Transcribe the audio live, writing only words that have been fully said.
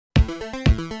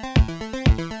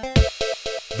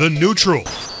The Neutral.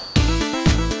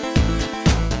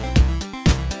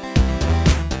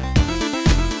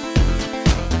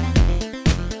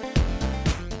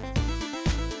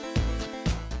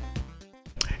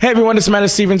 Hey everyone, it's Amanda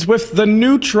Stevens with The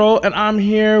Neutral, and I'm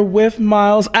here with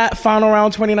Miles at Final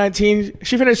Round 2019.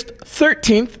 She finished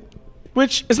 13th,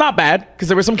 which is not bad because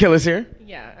there were some killers here.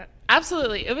 Yeah,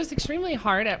 absolutely. It was extremely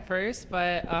hard at first,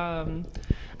 but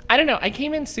I don't know. I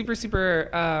came in super.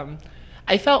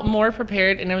 I felt more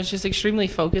prepared, and I was just extremely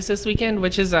focused this weekend,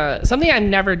 which is something I've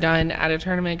never done at a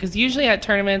tournament. Because usually at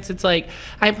tournaments, it's like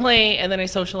I play and then I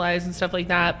socialize and stuff like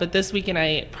that. But this weekend,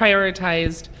 I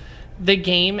prioritized the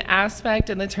game aspect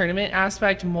and the tournament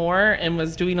aspect more, and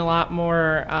was doing a lot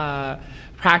more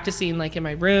practicing like in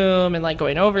my room and like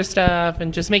going over stuff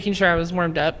and just making sure I was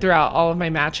warmed up throughout all of my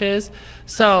matches.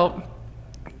 So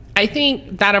I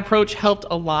think that approach helped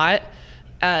a lot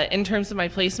in terms of my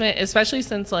placement, especially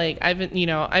since like I've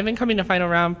been coming to final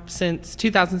round since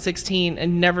 2016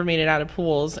 and never made it out of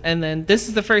pools. And then this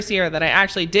is the first year that I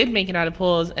actually did make it out of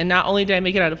pools, and not only did I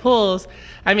make it out of pools,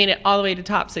 I made it all the way to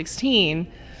top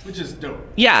 16. Which is dope.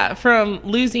 Yeah, from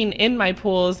losing in my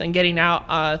pools and getting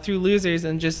out through losers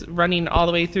and just running all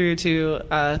the way through to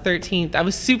 13th. I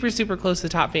was super close to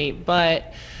top 8.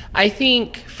 But I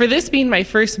think for this being my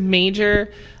first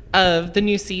major of the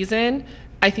new season,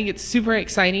 I think it's super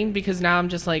exciting because now I'm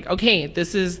just like, okay,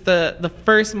 this is the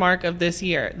first mark of this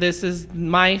year. This is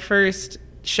my first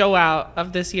show out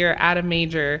of this year at a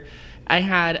major. I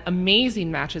had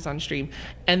amazing matches on stream.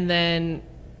 And then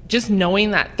just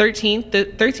knowing that the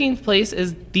 13th place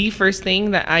is the first thing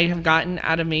that I have gotten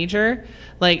at a major,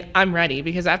 like I'm ready,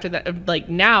 because after that, like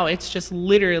now it's just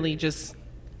literally just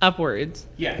upwards.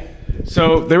 Yeah.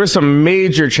 So there were some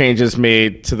major changes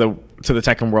made to the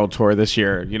Tekken World Tour this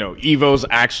year. You know, Evo's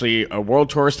actually a World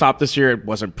Tour stop this year. It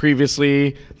wasn't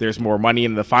previously. There's more money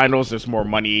in the finals. There's more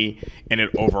money in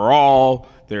it overall.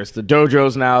 There's the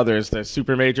dojos now. There's the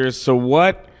super majors. So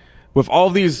what, with all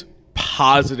these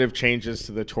positive changes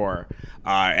to the tour,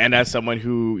 and as someone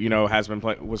who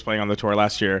was playing on the tour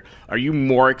last year, are you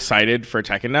more excited for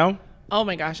Tekken now? Oh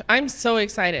my gosh, I'm so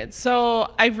excited.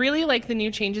 So I really like the new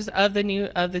changes of the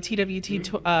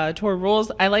TWT tour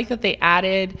rules. I like that they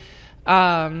added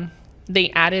the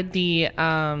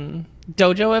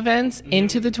dojo events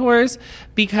into the tours,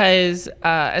 because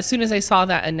as soon as I saw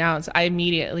that announced, I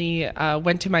immediately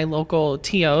went to my local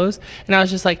TOs and I was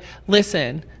just like,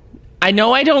 listen, I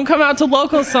know I don't come out to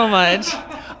locals so much,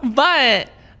 but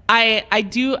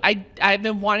I've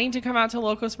been wanting to come out to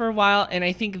locals for a while, and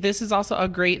I think this is also a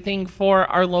great thing for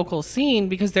our local scene,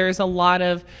 because there's a lot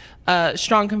of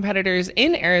strong competitors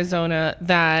in Arizona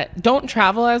that don't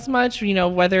travel as much,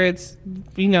 whether it's,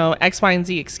 X, Y, and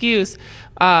Z excuse,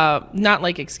 not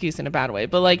like excuse in a bad way,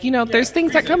 but like, there's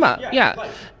things that come up. Yeah.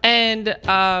 And,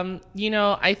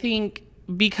 I think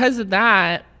because of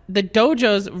that, the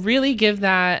dojos really give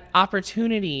that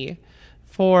opportunity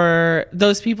for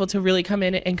those people to really come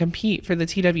in and compete for the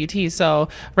TWT. So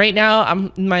right now,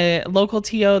 I'm my local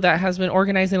TO that has been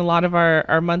organizing a lot of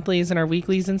our monthlies and our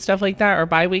weeklies and stuff like that, or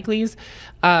bi-weeklies.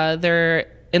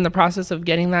 They're in the process of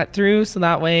getting that through, so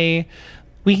that way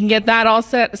we can get that all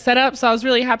set up. So I was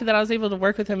really happy that I was able to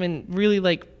work with him and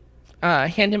really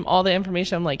hand him all the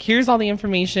information. I'm like, here's all the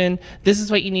information. This is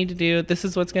what you need to do. This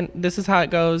is how it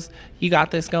goes. You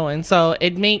got this going. So I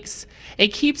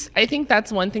think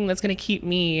that's one thing that's going to keep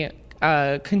me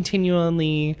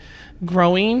continually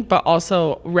growing, but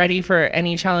also ready for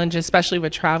any challenge, especially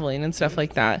with traveling and stuff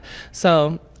like that.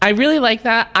 So I really like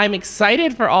that. I'm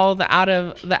excited for all the out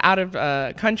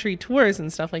of country tours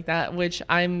and stuff like that, which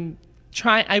I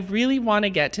really want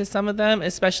to get to some of them,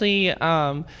 especially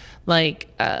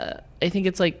I think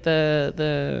it's like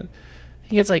there's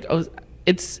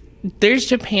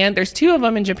Japan. There's 2 of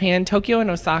them in Japan, Tokyo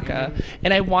and Osaka.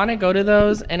 And I want to go to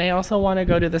those. And I also want to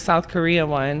go to the South Korea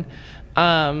one.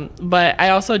 But I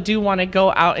also do want to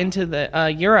go out into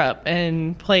the Europe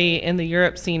and play in the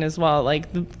Europe scene as well. Like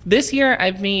this year,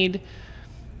 I've made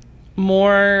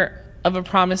more of a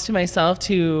promise to myself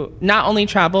to not only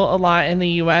travel a lot in the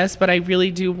US, but I really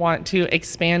do want to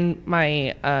expand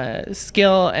my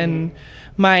skill and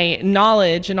my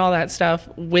knowledge and all that stuff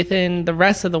within the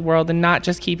rest of the world, and not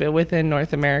just keep it within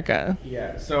North America.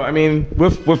 Yeah. So I mean,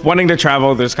 with wanting to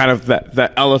travel, there's kind of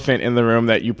that elephant in the room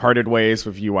that you parted ways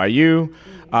with UIU,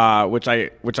 which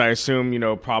I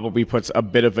assume probably puts a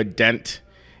bit of a dent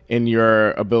in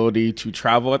your ability to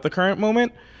travel at the current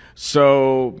moment.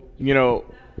 So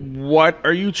what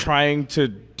are you trying to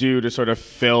do to sort of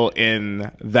fill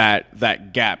in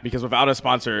that gap? Because without a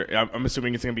sponsor, I'm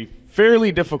assuming it's going to be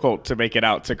fairly difficult to make it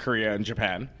out to Korea and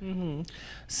Japan. Mm-hmm.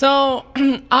 So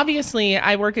obviously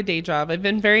I work a day job. I've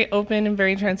been very open and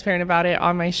very transparent about it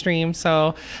on my stream.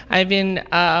 So I've been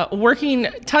working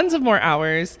tons of more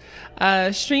hours,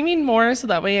 streaming more so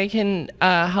that way I can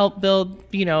help build,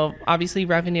 obviously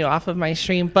revenue off of my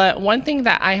stream. But one thing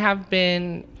that I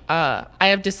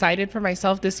have decided for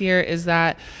myself this year is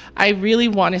that I really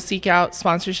want to seek out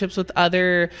sponsorships with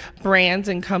other brands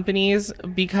and companies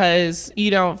because,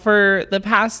 for the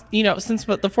past, since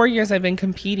the 4 years I've been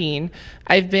competing,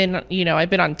 I've been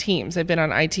on teams. I've been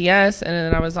on ITS and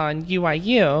then I was on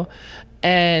UIU.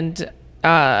 And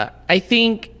I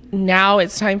think now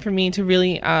it's time for me to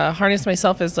really harness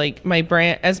myself as like my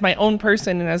brand, as my own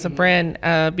person and as a brand,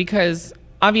 because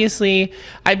obviously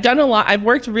I've done a lot. I've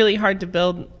worked really hard to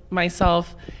build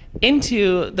myself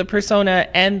into the persona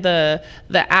and the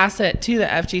asset to the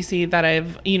FGC that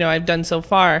I've done so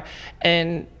far.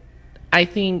 And I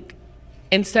think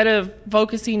instead of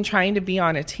trying to be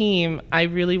on a team, I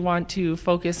really want to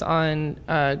focus on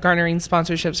garnering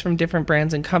sponsorships from different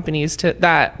brands and companies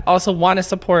that also want to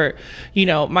support,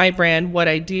 my brand, what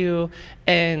I do.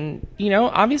 And,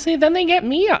 obviously then they get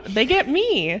me.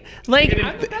 Like,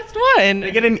 I'm the best one.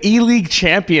 They get an E-League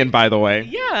champion, by the way.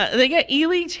 Yeah, they get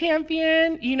E-League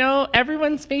champion,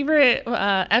 everyone's favorite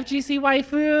FGC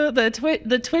waifu,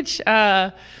 the Twitch,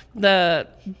 the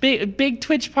big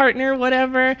Twitch partner,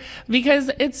 whatever,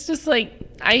 because it's just like,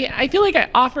 I feel like I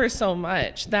offer so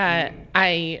much that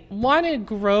I want to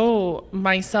grow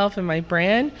myself and my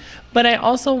brand, but I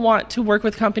also want to work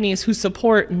with companies who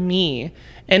support me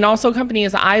and also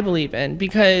companies I believe in,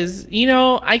 because,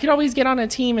 I could always get on a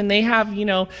team and they have,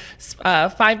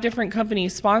 5 different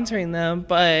companies sponsoring them,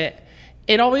 but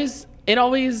it always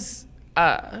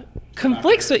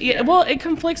conflicts with, it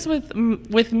conflicts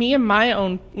with me and my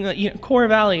own core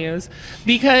values,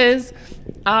 because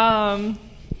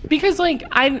like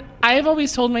I've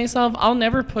always told myself I'll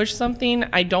never push something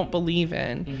I don't believe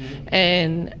in. Mm-hmm.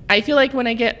 And I feel like when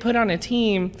I get put on a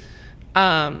team,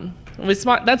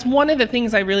 that's one of the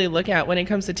things I really look at when it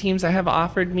comes to teams that have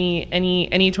offered me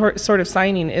any sort of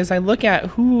signing, is I look at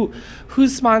who's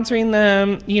sponsoring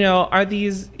them. Are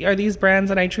these brands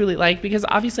that I truly like? Because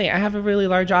obviously I have a really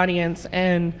large audience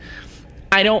and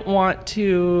I don't want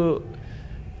to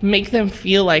make them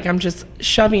feel like I'm just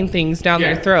shoving things down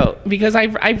their throat, because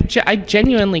I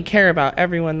genuinely care about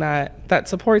everyone that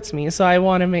supports me. So I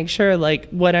want to make sure like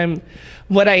what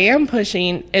I am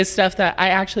pushing is stuff that I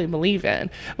actually believe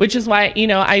in, which is why,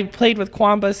 I played with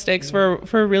Kwamba sticks for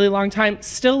a really long time.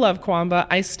 Still love Kwamba.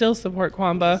 I still support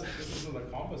Kwamba.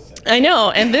 I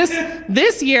know, and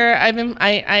this year I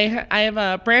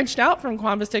have branched out from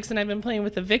Kwamba sticks and I've been playing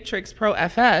with the Victrix Pro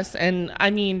FS, and I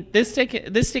mean this stick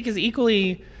is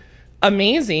equally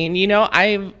amazing.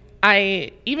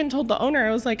 I even told the owner,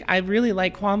 I was like, I really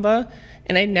like Kwamba,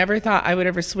 and I never thought I would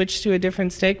ever switch to a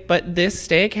different stick, but this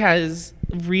stick has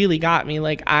really got me.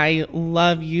 Like, I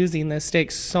love using this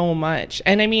stick so much.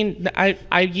 And I mean,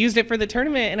 I used it for the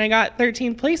tournament and I got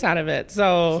 13th place out of it.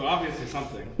 So obviously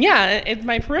something. Yeah,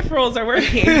 my peripherals are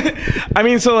working. I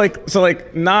mean, so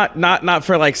not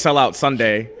for like sellout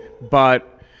Sunday,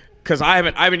 but because I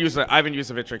haven't used the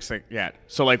Victrix stick yet.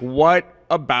 So like, what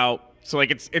about? So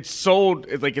like, it's sold.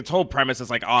 It's like its whole premise is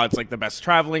like, oh, it's like the best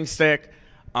traveling stick.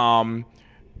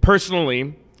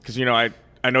 Personally, because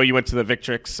I know you went to the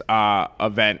Victrix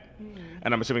event,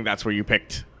 and I'm assuming that's where you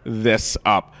picked this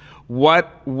up.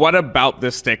 What about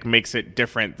this stick makes it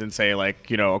different than, say, like,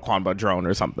 a Kwamba drone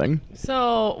or something?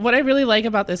 So what I really like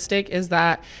about this stick is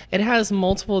that it has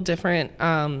multiple different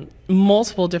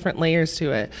layers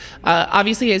to it.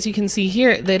 Obviously, as you can see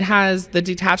here, it has the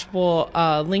detachable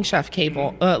link shaft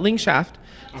cable, link shaft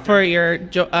for your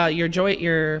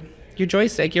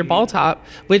joystick, your ball top,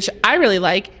 which I really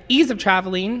like. Ease of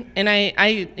traveling, and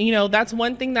I that's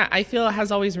one thing that I feel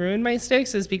has always ruined my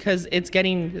sticks, is because it's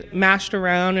getting mashed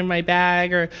around in my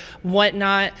bag or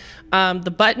whatnot.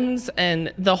 The buttons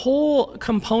and the whole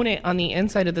component on the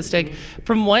inside of the stick,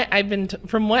 from what I've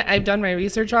done my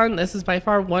research on, this is by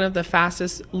far one of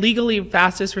the legally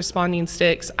fastest responding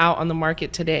sticks out on the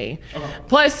market today. Okay.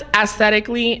 Plus,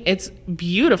 aesthetically, it's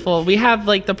beautiful. We have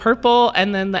like the purple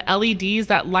and then the LEDs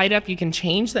that light up. You can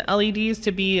change the LEDs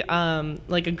to be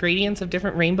like a gradients of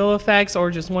different rainbow effects, or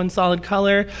just one solid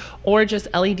color, or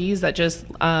just LEDs that just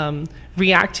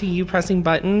react to you pressing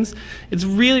buttons. It's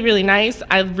really, really nice.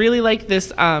 I really like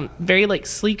this very like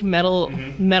sleek metal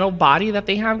body that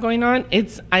they have going on.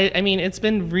 I mean, it's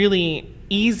been really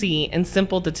easy and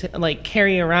simple to like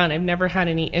carry around. I've never had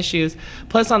any issues.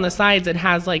 Plus on the sides it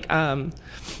has like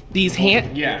these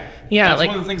hand That's like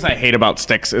one of the things I hate about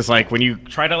sticks is like when you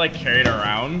try to like carry it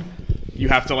around, you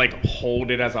have to like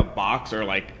hold it as a box or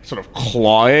like sort of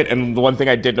claw it. And the one thing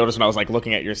I did notice when I was like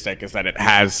looking at your stick is that it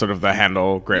has sort of the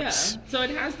handle grips. Yeah. So it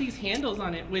has these handles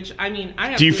on it, which I mean,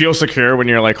 do you feel secure when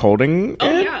you're like holding Oh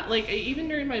it? yeah, like even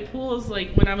during my pools,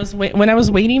 like when I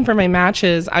was waiting for my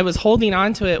matches, I was holding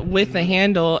onto it with the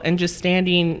handle and just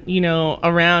standing, you know,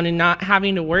 around and not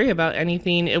having to worry about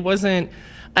anything. It wasn't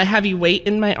a heavy weight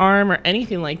in my arm or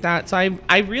anything like that. So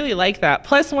I really like that.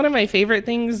 Plus, one of my favorite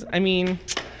things, I mean,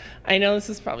 I know this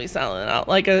is probably selling out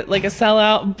like a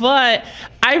sellout, but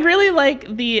I really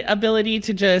like the ability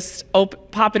to just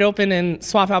pop it open and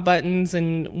swap out buttons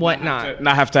and whatnot.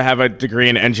 Not have to have a degree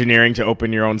in engineering to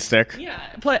open your own stick. Yeah,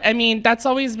 but I mean, that's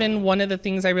always been one of the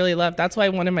things I really love. That's why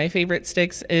one of my favorite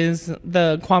sticks is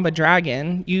the Kwamba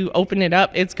Dragon. You open it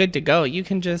up, it's good to go. You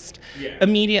can just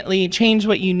immediately change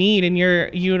what you need, and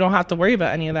you don't have to worry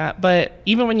about any of that. But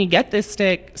even when you get this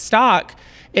stick stock,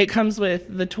 it comes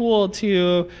with the tool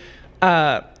to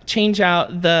change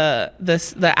out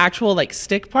the actual like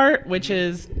stick part, which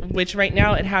right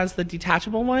now it has the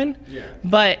detachable one,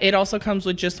 but it also comes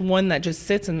with just one that just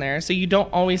sits in there, so you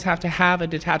don't always have to have a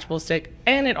detachable stick,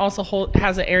 and it also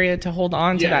has an area to hold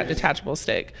on to that detachable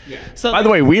stick. So by the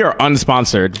way, we are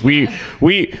unsponsored.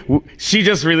 She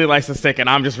just really likes the stick and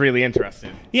I'm just really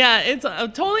interested. Yeah, it's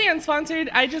totally unsponsored.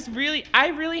 I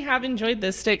really have enjoyed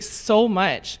this stick so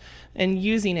much and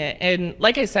using it. And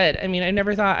like I said, I mean, I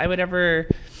never thought I would ever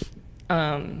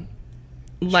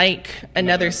like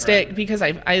another stick, because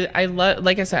I love,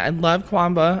 like I said, I love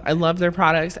Kwamba. I love their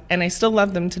products and I still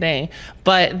love them today.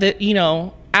 But you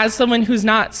know, as someone who's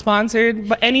not sponsored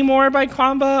anymore by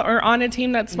Kwamba or on a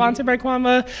team that's sponsored by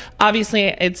Kwamba, obviously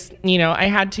it's, you know, I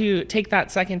had to take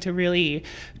that second to really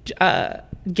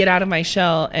get out of my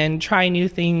shell and try new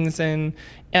things and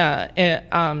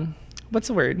what's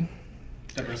the word?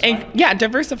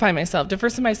 Diversify myself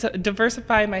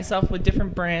with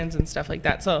different brands and stuff like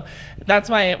that. So that's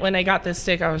why when I got this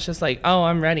stick, I was just like, oh,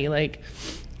 I'm ready. Like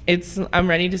I'm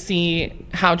ready to see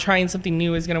how trying something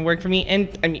new is going to work for me.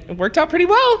 And I mean, it worked out pretty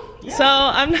well. Yeah. So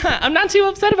I'm not too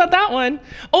upset about that one.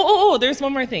 Oh, there's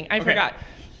one more thing. I forgot.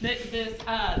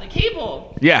 The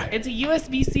cable. Yeah. It's a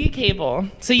USB-C cable.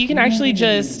 So you can actually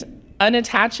just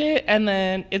unattach it, and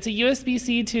then it's a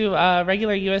USB-C to a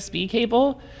regular USB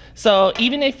cable. So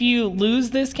even if you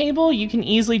lose this cable, you can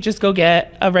easily just go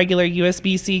get a regular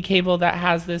USB-C cable that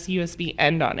has this USB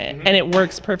end on it, and it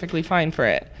works perfectly fine for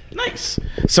it. Nice.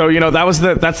 So, you know, that's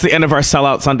the end of our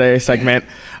Sellout Sunday segment.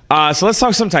 So let's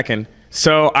talk some Tekken.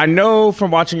 So I know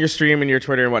from watching your stream and your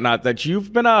Twitter and whatnot that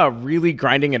you've been really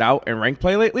grinding it out in rank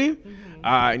play lately.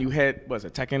 And you hit, what was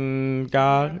it, Tekken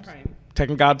God?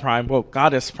 Tekken God Prime. Well,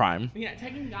 Goddess Prime. Yeah,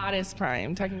 Tekken Goddess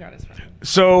Prime.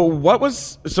 So what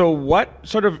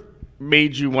sort of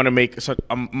made you want to make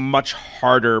a much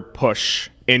harder push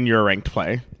in your ranked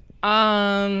play?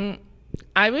 I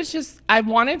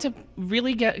wanted to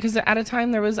really get, because at a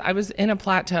time I was in a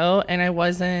plateau and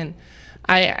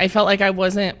I felt like I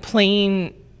wasn't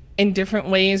playing in different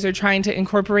ways or trying to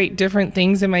incorporate different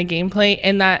things in my gameplay.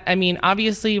 And that, I mean,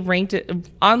 obviously ranked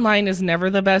online is never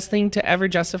the best thing to ever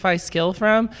justify skill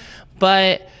from,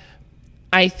 but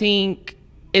I think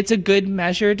it's a good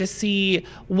measure to see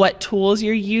what tools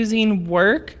you're using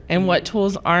work and what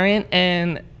tools aren't.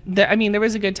 And there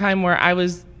was a good time where I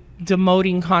was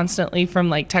demoting constantly from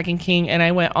like Tekken King, and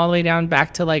I went all the way down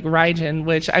back to like Raijin,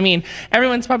 which, I mean,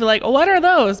 everyone's probably like, oh, what are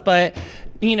those? But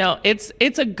you know, it's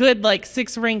a good like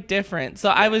 6 rank difference. So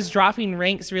I was dropping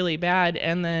ranks really bad,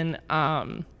 and then I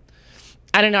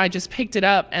don't know, I just picked it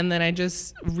up, and then I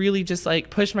just really just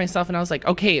like pushed myself, and I was like,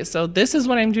 okay, so this is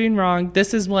what I'm doing wrong.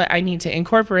 This is what I need to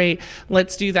incorporate.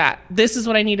 Let's do that. This is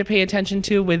what I need to pay attention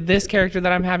to with this character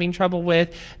that I'm having trouble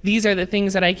with. These are the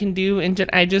things that I can do. And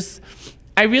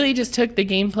I really just took the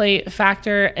gameplay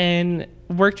factor and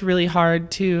worked really hard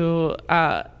to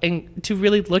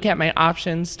really look at my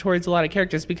options towards a lot of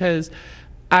characters, because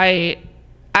I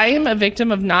am a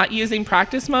victim of not using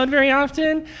practice mode very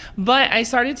often, but I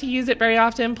started to use it very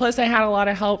often. Plus, I had a lot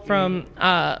of help from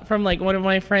like one of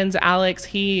my friends, Alex.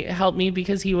 He helped me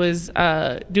because he was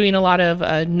doing a lot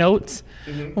of notes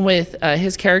with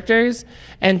his characters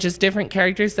and just different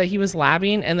characters that he was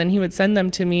labbing, and then he would send them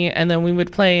to me, and then we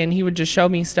would play, and he would just show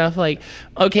me stuff like,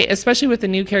 okay, especially with the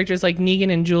new characters like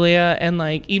Negan and Julia and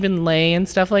like even Lei and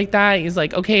stuff like that. He's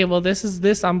like, okay, well, this is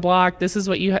this on block. This is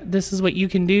what you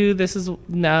can do. This is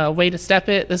way to step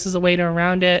it. This is a way to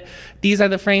around it. These are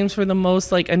the frames for the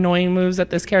most like annoying moves that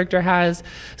this character has.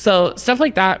 So stuff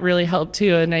like that really helped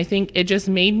too. And I think it just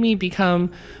made me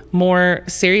become more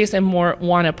serious and more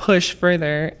want to push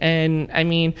further. And I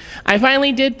mean, I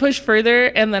finally did push further,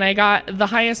 and then I got the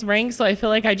highest rank, so I feel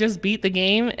like I just beat the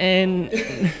game. And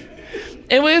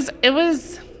it was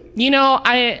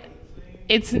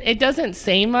it doesn't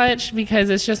say much because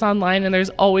it's just online, and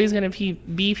there's always going to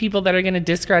be people that are going to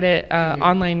discredit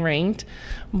online ranked.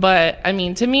 But I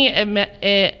mean, to me,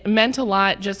 it meant a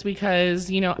lot just because,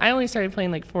 I only started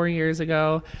playing like 4 years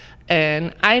ago,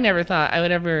 and I never thought I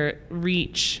would ever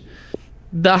reach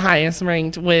the highest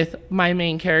ranked with my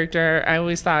main character. I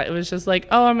always thought it was just like,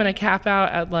 oh, I'm going to cap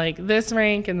out at like this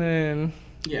rank, and then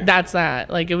that's that.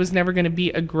 Like, it was never going to be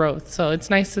a growth. So it's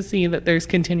nice to see that there's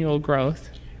continual growth.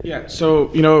 Yeah,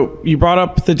 so, you brought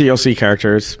up the DLC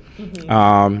characters,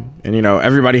 and,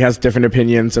 everybody has different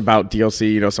opinions about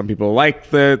DLC. Some people like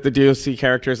the DLC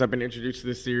characters that have been introduced to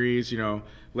the series.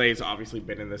 Lay's obviously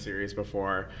been in the series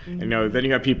before. And, then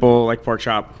you have people like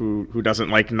Porkchop who doesn't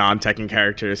like non-Tekken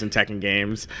characters in Tekken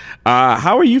games.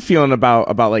 How are you feeling about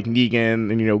like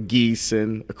Negan and, Geese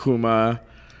and Akuma?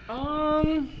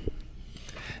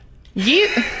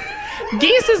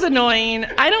 Geese is annoying.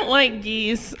 I don't like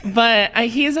Geese, but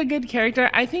he's a good character.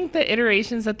 I think the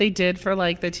iterations that they did for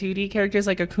like the 2D characters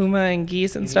like Akuma and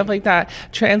Geese and stuff like that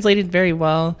translated very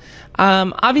well.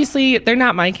 Obviously, they're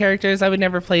not my characters. I would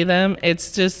never play them.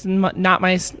 It's just not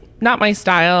my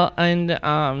style, and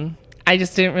I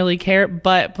just didn't really care.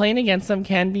 But playing against them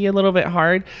can be a little bit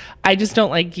hard. I just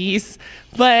don't like Geese,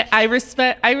 but I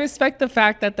respect the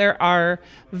fact that there are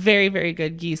very, very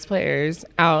good Geese players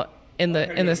out in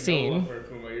the scene.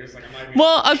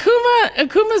 Well,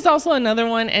 Akuma's also another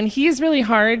one, and he's really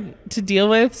hard to deal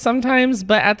with sometimes,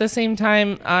 but at the same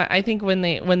time, I think when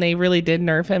they really did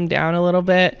nerf him down a little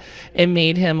bit, it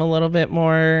made him a little bit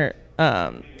more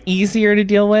easier to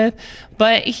deal with.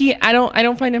 But I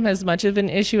don't find him as much of an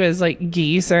issue as like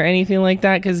Geese or anything like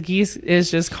that, because Geese is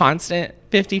just constant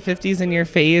 50-50s in your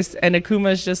face, and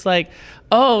Akuma's just like,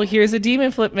 oh, here's a demon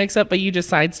flip mix up, but you just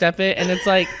sidestep it, and it's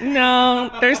like,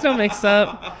 no, there's no mix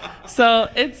up. So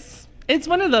it's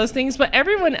one of those things. But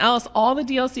everyone else, all the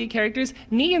DLC characters,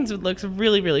 Negan's looks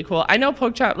really, really cool. I know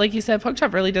Porkchop, like you said,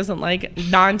 Porkchop really doesn't like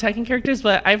non-Tekken characters,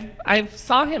 but I've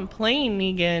saw him playing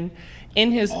Negan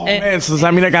in his. Oh man, so does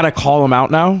that mean I gotta call him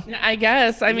out now? I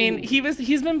guess. I mean,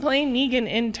 he's been playing Negan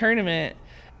in tournament.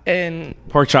 And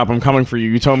Porkchop, I'm coming for you.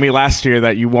 You told me last year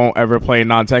that you won't ever play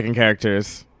non-Tekken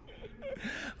characters.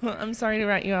 Well, I'm sorry to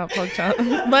rat you out,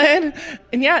 Porkchop.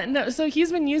 But yeah, no. So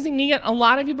he's been using Negan. A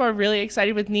lot of people are really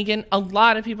excited with Negan. A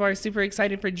lot of people are super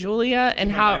excited for Julia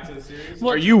and how.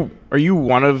 Well, are you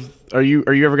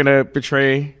ever gonna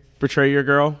betray your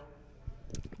girl?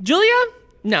 Julia?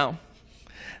 No.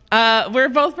 We're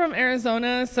both from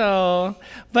Arizona, so.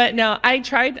 But no, I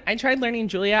tried learning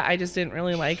Julia. I just didn't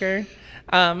really like her.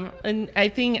 And I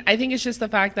think it's just the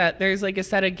fact that there's like a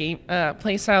set of game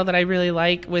play style that I really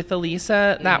like with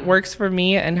Elisa that works for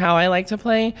me and how I like to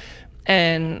play.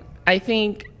 And I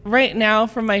think right now,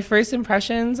 from my first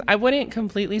impressions, I wouldn't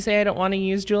completely say I don't want to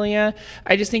use Julia.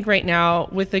 I just think right now,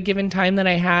 with the given time that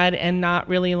I had and not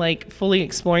really like fully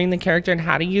exploring the character and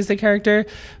how to use the character,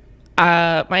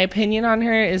 my opinion on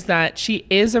her is that she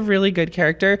is a really good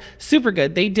character, super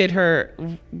good. They did her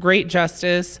great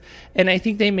justice, and I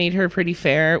think they made her pretty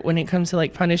fair when it comes to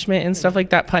like punishment and stuff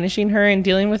like that, punishing her and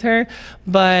dealing with her.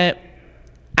 But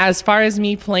as far as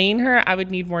me playing her, I would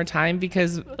need more time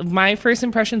because my first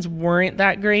impressions weren't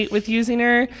that great with using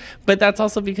her, but that's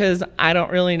also because I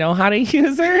don't really know how to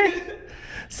use her.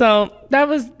 So that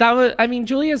was, I mean,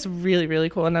 Julia's really, really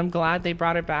cool, and I'm glad they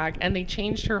brought her back, and they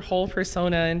changed her whole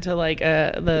persona into like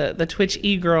the Twitch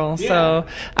e-girl. Yeah. So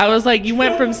I was like, you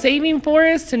went from saving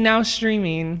forests to now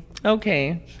streaming.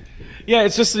 Okay. Yeah,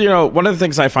 it's just, one of the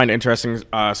things I find interesting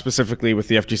specifically with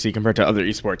the FGC compared to other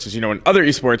esports is, in other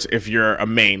esports, if you're a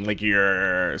main, like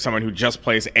you're someone who just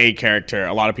plays a character,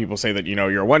 a lot of people say that,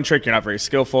 you're one trick, you're not very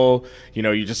skillful,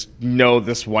 you just know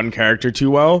this one character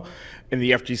too well. In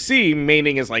the FGC,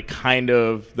 maining is like kind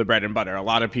of the bread and butter. A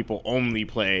lot of people only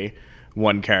play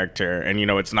one character, and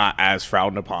it's not as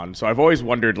frowned upon. So I've always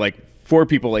wondered, like, for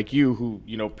people like you who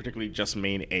particularly just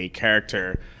main a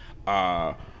character,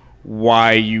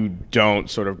 why you don't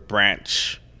sort of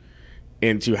branch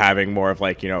into having more of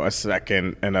like a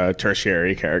second and a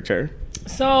tertiary character.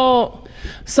 So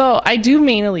I do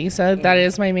main Elisa. That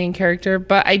is my main character,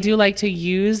 but I do like to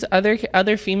use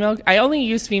other female. I only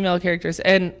use female characters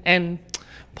and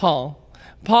Paul.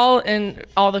 Paul and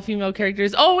all the female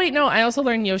characters. Oh wait, no, I also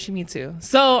learned Yoshimitsu.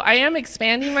 So I am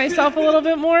expanding myself a little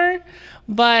bit more,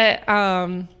 but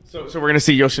So we're gonna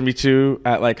see Yoshimitsu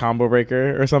at like Combo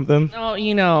Breaker or something. oh,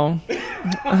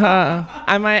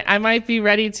 I might be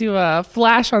ready to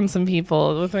flash on some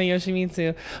people with my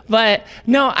Yoshimitsu, but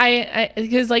no, I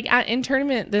because like in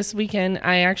tournament this weekend,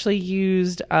 I actually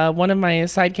used one of my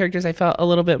side characters. I felt a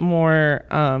little bit more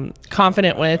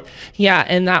confident with, yeah,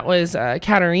 and that was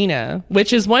Katarina,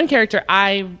 which is one character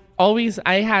I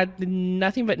had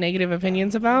nothing but negative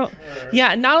opinions about.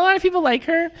 Yeah, not a lot of people like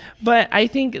her, but I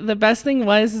think the best thing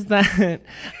was that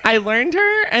I learned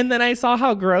her and then I saw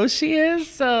how gross she is.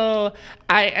 So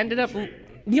I ended up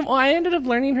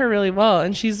learning her really well,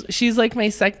 and she's like my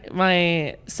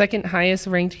second highest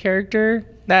ranked character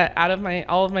that out of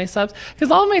all of my subs, because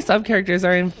all of my sub characters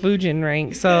are in Fujin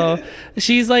rank. So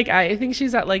she's like, I think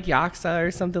she's at like Yakuza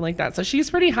or something like that. So she's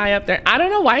pretty high up there. I don't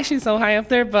know why she's so high up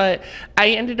there, but I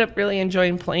ended up really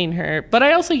enjoying playing her. But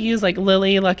I also use like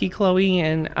Lily, Lucky Chloe,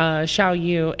 and Xiao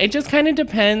Yu. It just kind of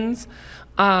depends.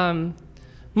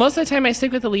 Most of the time I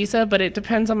stick with Elisa, but it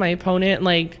depends on my opponent.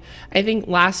 Like, I think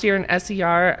last year in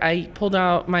SCR, I pulled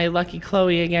out my Lucky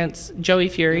Chloe against Joey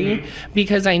Fury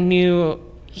because I knew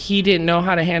he didn't know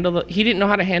how to handle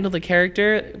the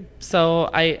character, so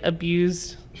I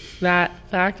abused that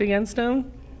fact against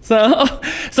him. So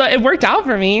it worked out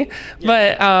for me.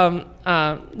 Yeah.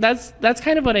 But that's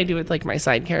kind of what I do with like my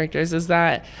side characters, is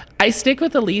that I stick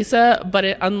with Elisa, but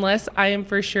unless I am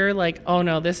for sure like, oh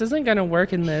no, this isn't gonna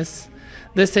work in this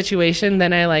situation,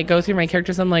 then I like go through my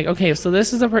characters. I'm like, okay, so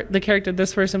this is the character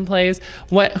this person plays.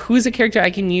 Who's a character I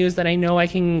can use that I know I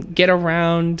can get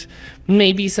around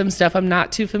maybe some stuff I'm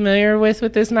not too familiar with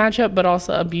this matchup, but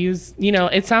also abuse.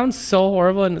 It sounds so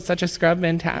horrible and it's such a scrub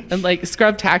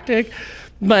tactic,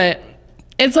 but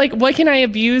it's like, what can I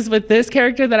abuse with this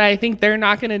character that I think they're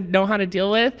not going to know how to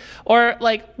deal with? Or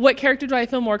like, what character do I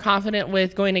feel more confident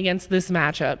with going against this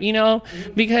matchup?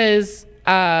 Because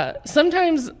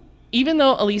sometimes, even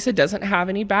though Elisa doesn't have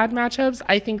any bad matchups,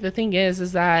 I think the thing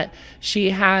is that she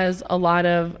has a lot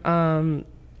of,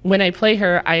 when I play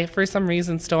her, I, for some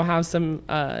reason, still have some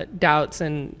doubts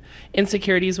and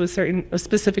insecurities with certain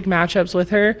specific matchups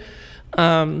with her.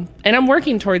 And I'm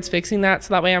working towards fixing that,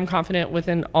 so that way I'm confident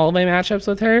within all my matchups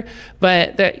with her.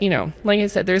 But that, like I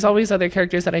said, there's always other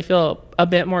characters that I feel a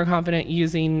bit more confident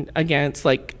using against,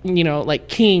 like, like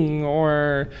King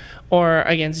or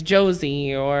against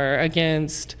Josie or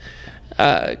against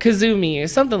Kazumi or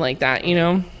something like that,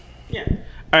 Yeah.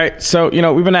 All right, so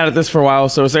we've been at this for a while.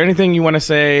 So is there anything you want to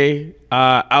say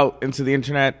out into the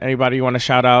internet? Anybody you want to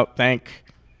shout out, thank?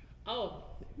 Oh,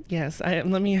 yes.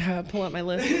 Let me pull up my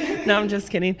list. No, I'm just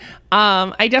kidding.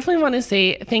 I definitely want to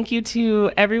say thank you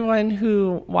to everyone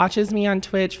who watches me on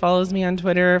Twitch, follows me on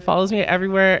Twitter, follows me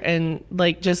everywhere, and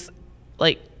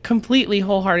completely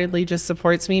wholeheartedly just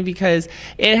supports me, because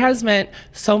it has meant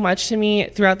so much to me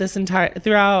throughout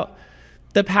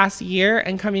the past year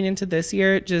and coming into this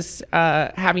year, just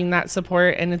having that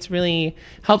support, and it's really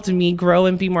helped me grow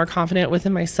and be more confident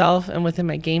within myself and within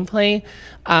my gameplay.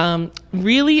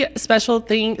 Really special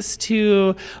thanks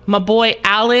to my boy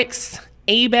Alex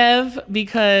Abev,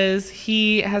 because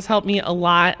he has helped me a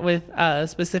lot with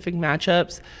specific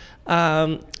matchups.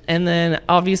 And then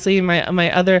obviously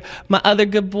my other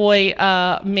good boy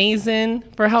Mason,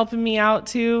 for helping me out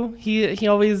too. He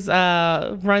always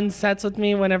runs sets with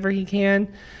me whenever he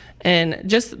can. And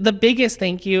just the biggest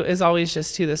thank you is always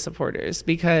just to the supporters,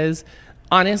 because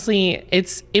honestly,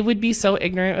 it would be so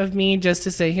ignorant of me just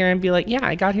to sit here and be like, yeah,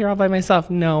 I got here all by myself.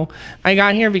 No, I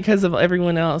got here because of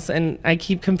everyone else, and I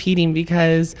keep competing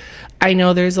because I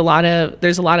know I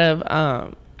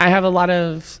have a lot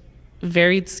of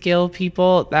varied skill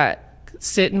people that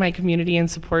sit in my community and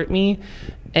support me,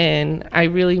 and I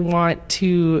really want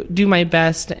to do my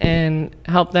best and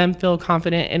help them feel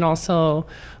confident and also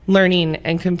learning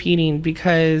and competing,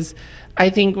 because I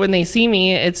think when they see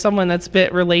me, it's someone that's a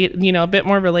bit more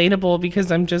relatable,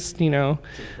 because I'm just,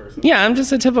 I'm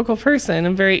just a typical person.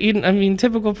 I'm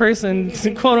typical person,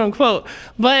 quote unquote.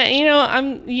 But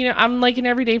I'm like an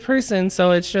everyday person,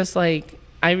 so it's just like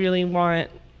I really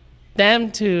want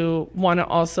them to want to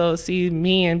also see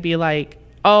me and be like,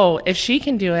 oh, if she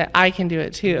can do it, I can do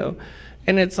it too.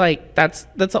 And it's like that's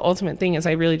the ultimate thing, is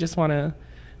I really just want to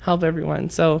help everyone.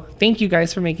 So thank you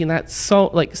guys for making that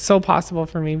so possible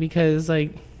for me, because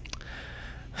like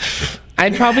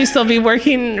I'd probably still be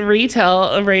working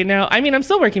retail right now. I mean, I'm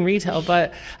still working retail,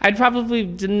 but I'd probably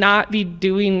not be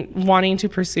wanting to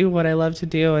pursue what I love to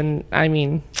do. And I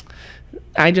mean,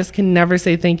 I just can never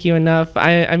say thank you enough.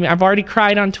 I mean, I've already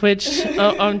cried on Twitch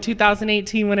on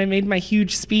 2018 when I made my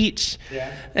huge speech.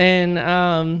 Yeah.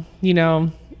 And, you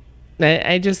know,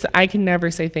 I can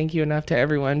never say thank you enough to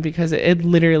everyone because it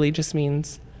literally just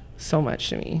means so much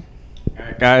to me. All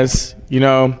right, guys, you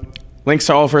know, links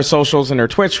to all of her socials and her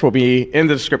Twitch will be in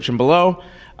the description below.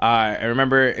 And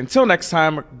remember, until next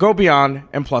time, go beyond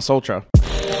and plus ultra.